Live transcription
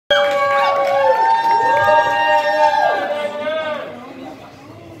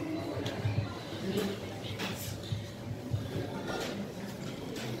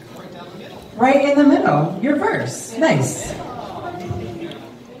Right in the middle, you're first. Nice.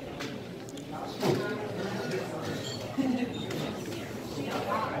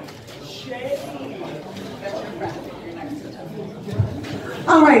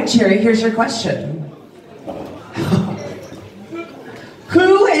 All right, Cherry, here's your question.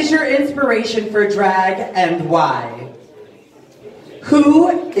 Who is your inspiration for drag and why? Who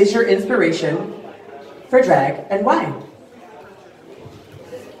is your inspiration for drag and why?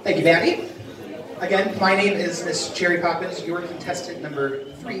 Thank you, Maddie. Again, my name is Miss Cherry Poppins, your contestant number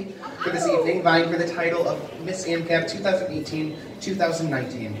 3 for this evening, vying for the title of Miss AMCAB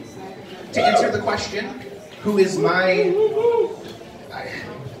 2018-2019. To answer the question, who is my,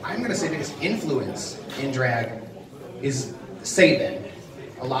 I'm going to say biggest influence in drag is Sabin.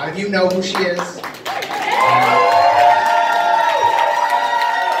 A lot of you know who she is.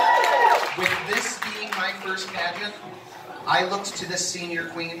 With this being my first pageant, I looked to this senior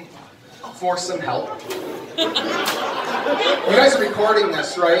queen for some help. You guys are recording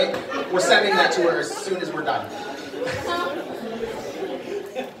this, right? We're sending that to her as soon as we're done.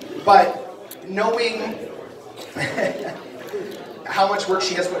 But knowing how much work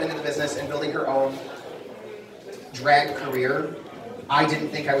she has put into the business and building her own drag career, I didn't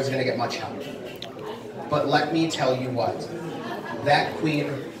think I was going to get much help. But let me tell you what, that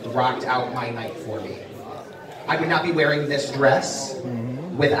queen rocked out my night for me. I would not be wearing this dress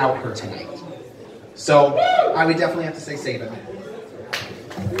without her tonight. So I would definitely have to say Sabin.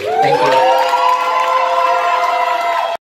 Thank you.